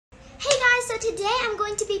today I'm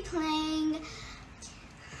going to be playing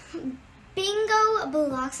Bingo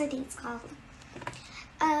Blocks, I think it's called.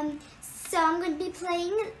 So I'm going to be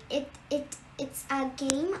playing it. It's a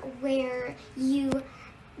game where you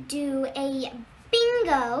do a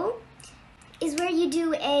bingo. Is where you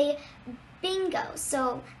do a bingo.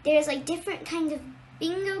 So there's like different kinds of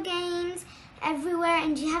bingo games everywhere,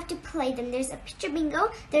 and you have to play them. There's a picture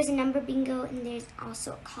bingo, there's a number bingo, and there's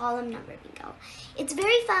also a column number bingo. It's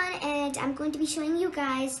very fun, and I'm going to be showing you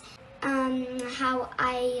guys how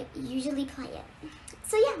I usually play it.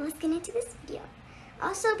 So yeah, let's get into this video.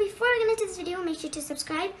 Also, before we get into this video, make sure to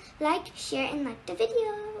subscribe, like, share, and like the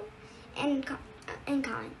video, and comment.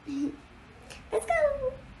 Let's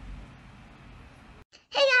go!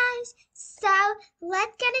 Hey guys, so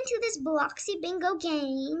let's get into this Bloxy bingo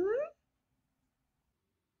game.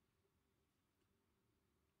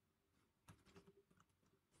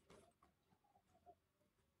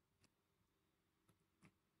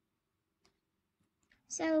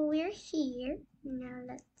 So we're here. Now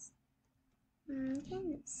let's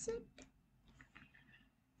sit.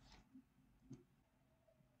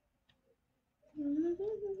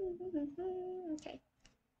 Okay.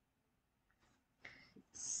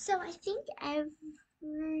 So I think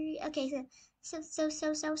so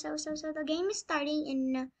the game is starting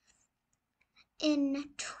in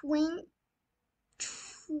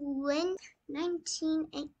 19,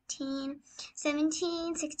 18,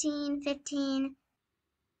 17, 16, 15,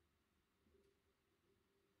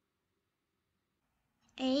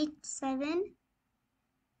 8, 7,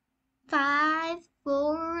 5,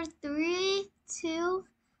 4, 3, 2,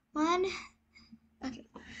 1. Okay.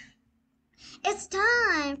 It's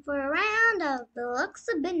time for a round of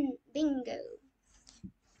Bloxy bingo.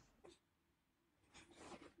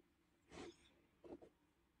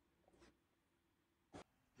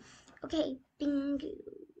 Okay, bingo.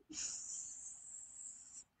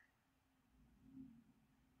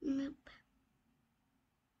 Nope.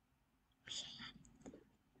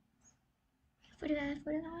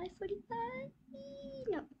 45.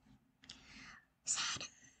 Nope. Sad.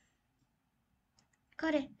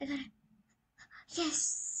 Got it. I got it.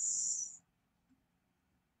 Yes.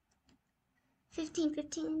 15. No.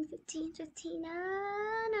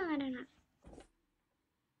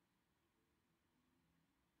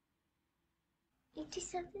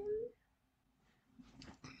 87.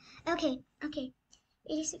 Okay.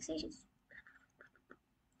 86. I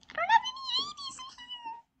don't have any 80s in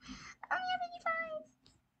here. I only have 85.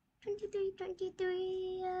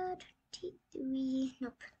 23.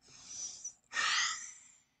 Nope.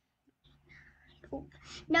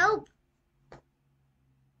 Nope.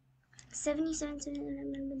 77.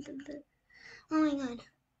 Oh my god.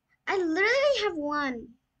 I literally have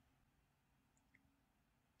one.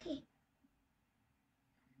 Okay.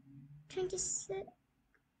 26.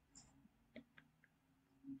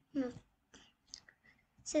 No.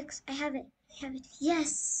 6. I have it.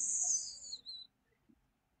 Yes.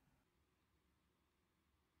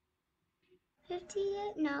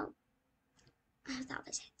 58. No. I thought it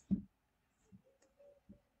was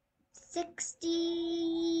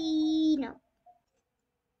 60. No.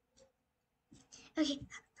 Okay.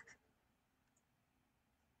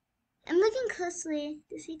 I'm looking closely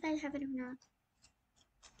to see if I have it or not.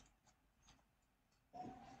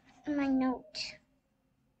 My note.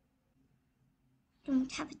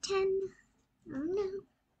 Don't have a 10. Oh no.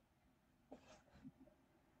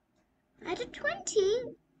 I had a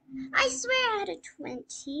 20. I swear I had a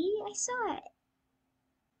 20. I saw it.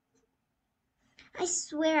 I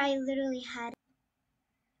swear I literally had it.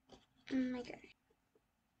 Oh my god.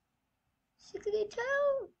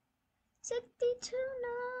 62. 62,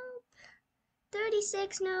 nope.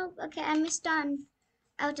 36, nope. Okay, I missed on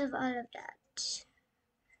out of all of that.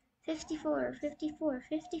 54, 50.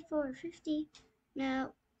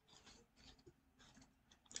 No.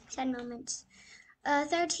 Sad moments.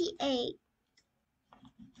 38.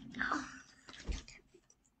 Oh.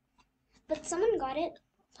 But someone got it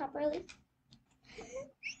properly.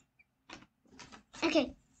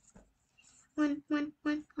 Okay. One. Oh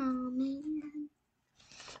man.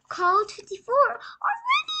 Call 24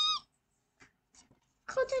 already.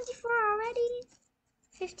 Call 24 already.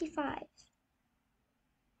 55.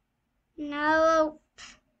 No.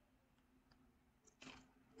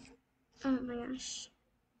 Oh my gosh.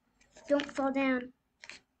 Don't fall down.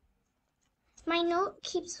 My note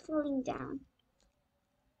keeps falling down.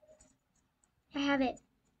 I have it.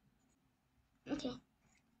 Okay.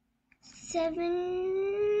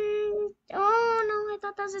 7. Oh no, I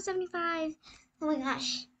thought that was a 75. Oh my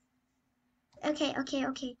gosh. Okay.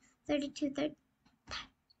 32, 30.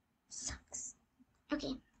 Sucks.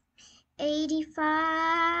 Okay.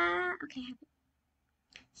 85. Okay, I have it.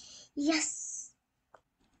 Yes.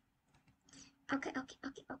 Okay. Oh.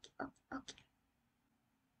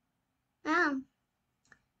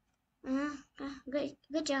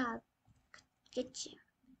 Good job. Good job.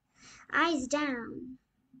 Eyes down.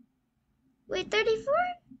 Wait, 34?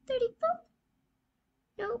 34?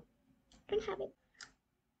 Nope. Don't have it.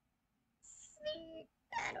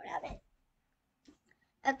 I don't have it.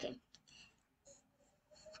 Okay.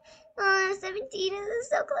 17 is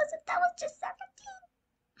so close. If that was just 17.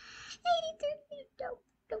 83.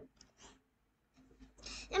 Nope.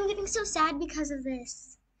 I'm getting so sad because of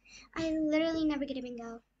this. I literally never get a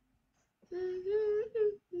bingo.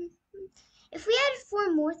 If we added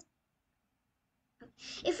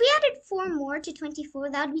four more to 24,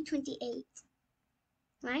 that would be 28,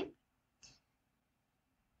 right?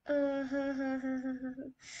 That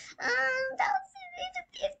was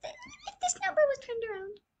if this number was turned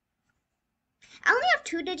around. I only have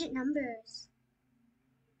 2-digit numbers.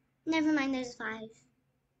 Never mind, there's 5.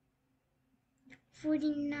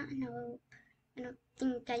 49. Nope. I don't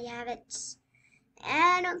think I have it.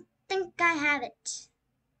 I don't think I have it.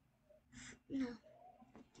 No.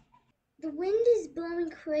 The wind is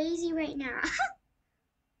blowing crazy right now.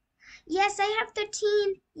 Yes, I have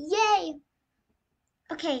 13. Yay!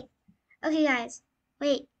 Okay, guys.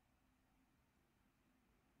 Wait.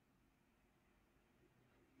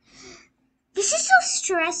 This is so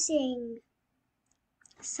stressing.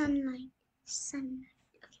 Sunlight.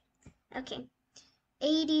 Okay.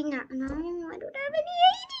 80. No, I don't have any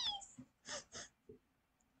 80s.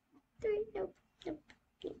 3. Nope.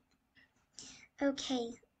 Okay.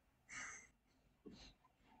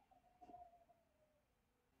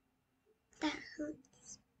 That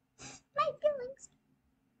hurts my feelings.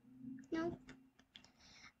 Nope.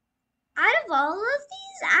 Out of all of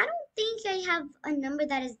these, I don't think I have a number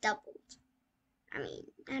that is doubled. I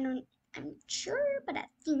mean, I'm sure, but I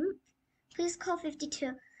think. Please call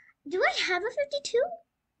 52. Do I have a 52?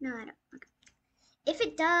 No, I don't. Okay. If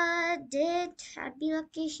it did, I'd be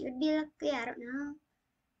lucky. She would be lucky. I don't know.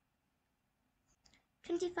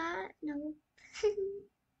 25? No.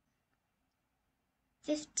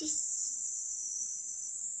 50.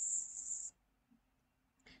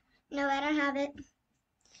 No, I don't have it.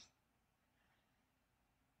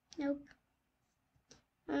 Nope.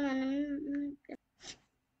 I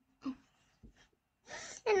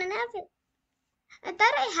don't have it. I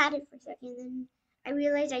thought I had it for a second, then I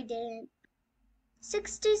realized I didn't.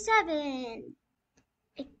 67.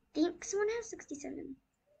 I think someone has 67.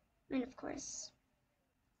 And of course.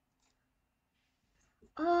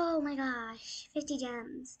 Oh my gosh, 50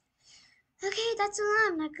 gems. Okay, that's a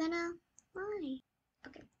lot. I'm not gonna lie.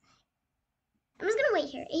 Okay. I'm just gonna wait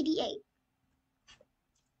here. 88.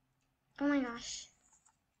 Oh my gosh.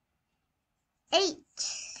 8.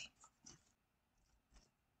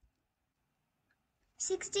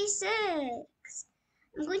 66.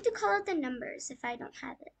 I'm going to call out the numbers if I don't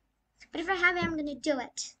have it. But if I have it, I'm gonna do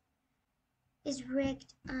it. It's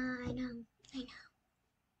rigged. I know.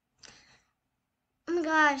 Oh my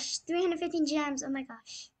gosh, 315 gems. Oh my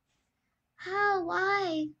gosh. How?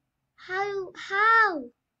 Why? How?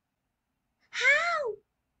 How? How?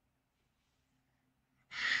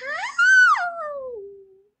 How?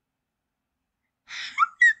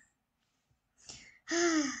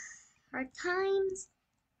 Hard times.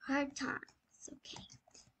 Okay.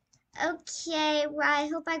 Okay, well, I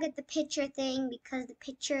hope I get the picture thing because the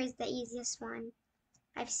picture is the easiest one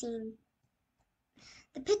I've seen.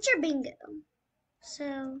 The picture bingo.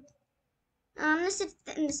 So, let's sit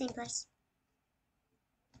in the same place.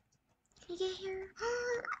 Can I get here?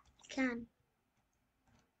 Can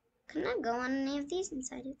I go on any of these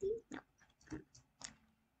inside of these? No.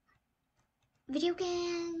 Video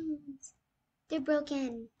games. They're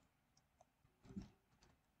broken.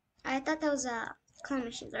 I thought that was claw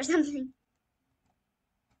machines or something.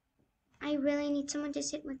 I really need someone to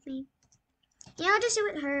sit with me. Yeah, I'll just sit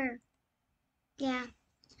with her. Yeah.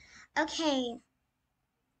 Okay.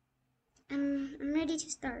 I'm ready to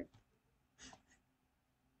start.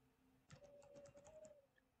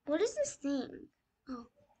 What is this thing?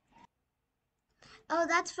 Oh,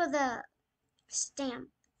 that's for the stamp.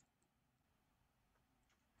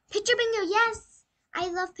 Picture bingo, yes! I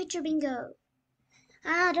love picture bingo.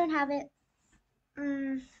 I don't have it.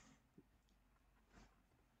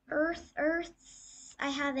 Earth. I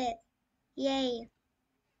have it. Yay.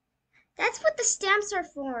 That's what the stamps are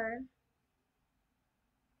for.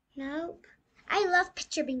 Nope. I love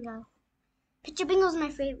picture bingo. Picture bingo is my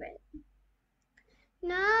favorite.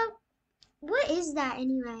 Nope. What is that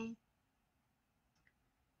anyway?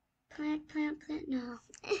 Plant, no.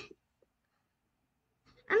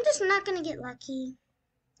 not gonna get lucky,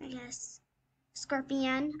 I guess.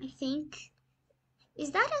 Scorpion, I think.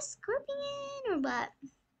 Is that a scorpion or what?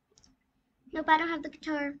 Nope, I don't have the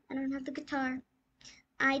guitar. I don't have the guitar.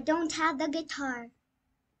 I don't have the guitar.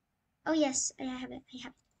 Oh yes, I have it. I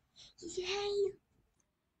have it. Yay!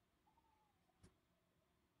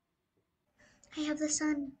 I have the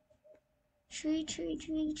sun. Tree, tree,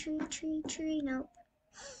 tree, tree, tree, tree. Nope.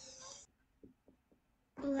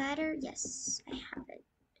 Ladder, yes, I have it.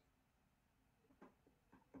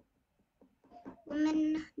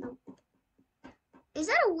 Woman, nope. Is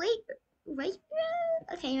that a white road?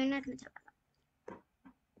 Okay, you're not gonna talk about that.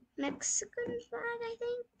 Mexican flag, I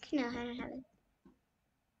think? No, I don't have it.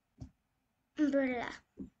 Umbrella.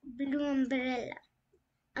 Blue umbrella.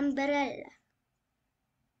 Umbrella.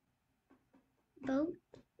 Boat.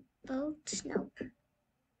 Boat. Nope.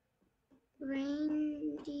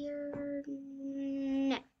 Reindeer.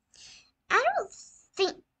 No. I don't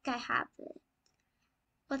think I have it.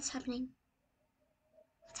 What's happening?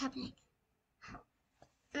 What's happening?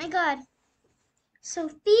 Oh my god.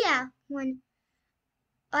 Sophia won.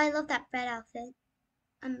 Oh, I love that bread outfit.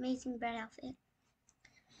 Amazing bread outfit.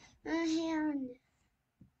 A hand.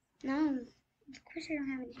 No. Of course I don't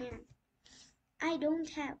have a hand. I don't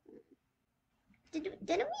have one. Didn't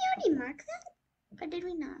we already mark that? Or did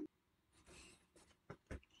we not?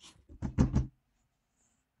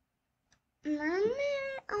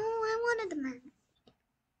 Mermaid? Oh, I wanted the mermaid.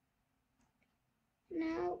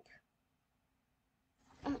 Nope.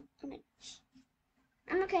 Oh my gosh.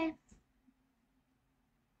 I'm okay.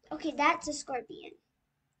 Okay, that's a scorpion.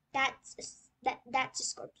 That's a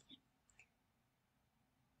scorpion.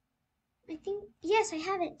 I think, yes, I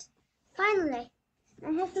have it. Finally,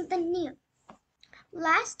 I have something new.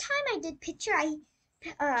 Last time I did picture,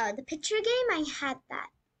 the picture game, I had that.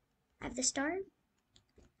 I have the star.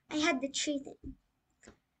 I had the tree thing.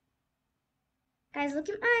 Guys, look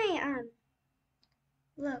at my,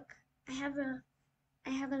 look, I have a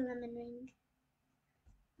lemon ring.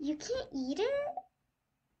 You can't eat it,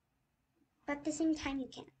 but at the same time you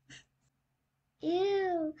can.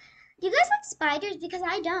 Ew. Do you guys like spiders? Because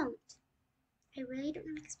I don't. I really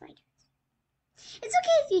don't like spiders. It's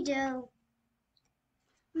okay if you do.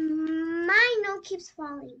 My note keeps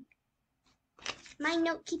falling. My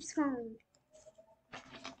note keeps falling.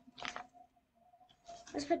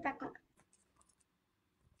 Let's put it back on.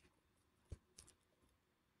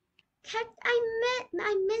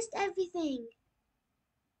 I missed everything.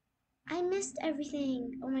 I missed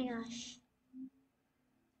everything. Oh my gosh.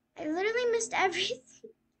 I literally missed everything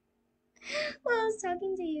while I was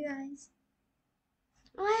talking to you guys.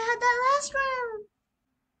 Oh, I had that last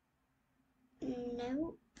round.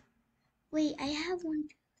 Nope. Wait, I have 1, 2,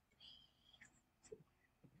 3,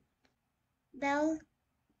 4. Bell.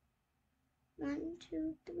 1,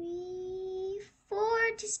 2, 3,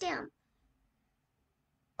 4 to stamp.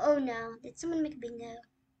 Oh no, did someone make a bingo?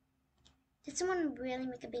 Did someone really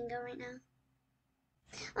make a bingo right now?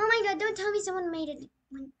 Oh my god, don't tell me someone made it.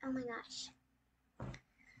 Oh my gosh.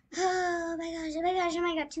 Oh my gosh, oh my gosh, oh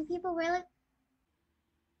my god, 2 people, really?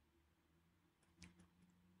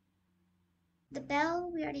 The bell,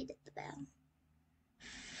 we already did the bell.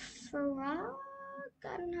 Frog?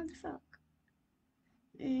 I don't have the frog.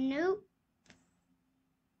 Nope.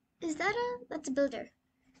 Is that that's a builder.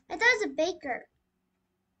 I thought it was a baker.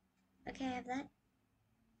 Okay, I have that.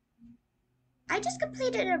 I just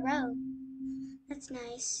completed a row. That's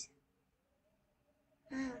nice.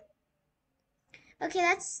 Wow. Okay,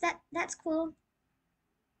 that's cool.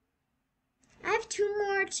 I have 2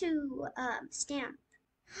 more to stamp.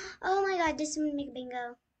 Oh my god, did someone make a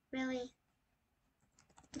bingo? Really?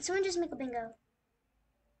 Did someone just make a bingo?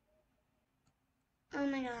 Oh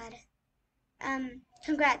my god.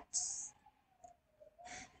 Congrats.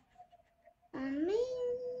 Oh man.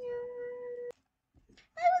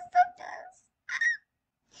 I was so close.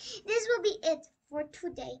 This will be it for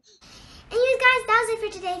today. Anyways guys, that was it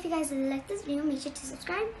for today. If you guys liked this video, make sure to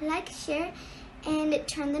subscribe, like, share, and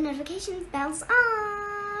turn the notifications bells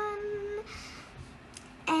on.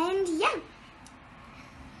 And yeah.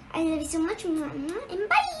 I love you so much, and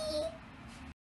bye!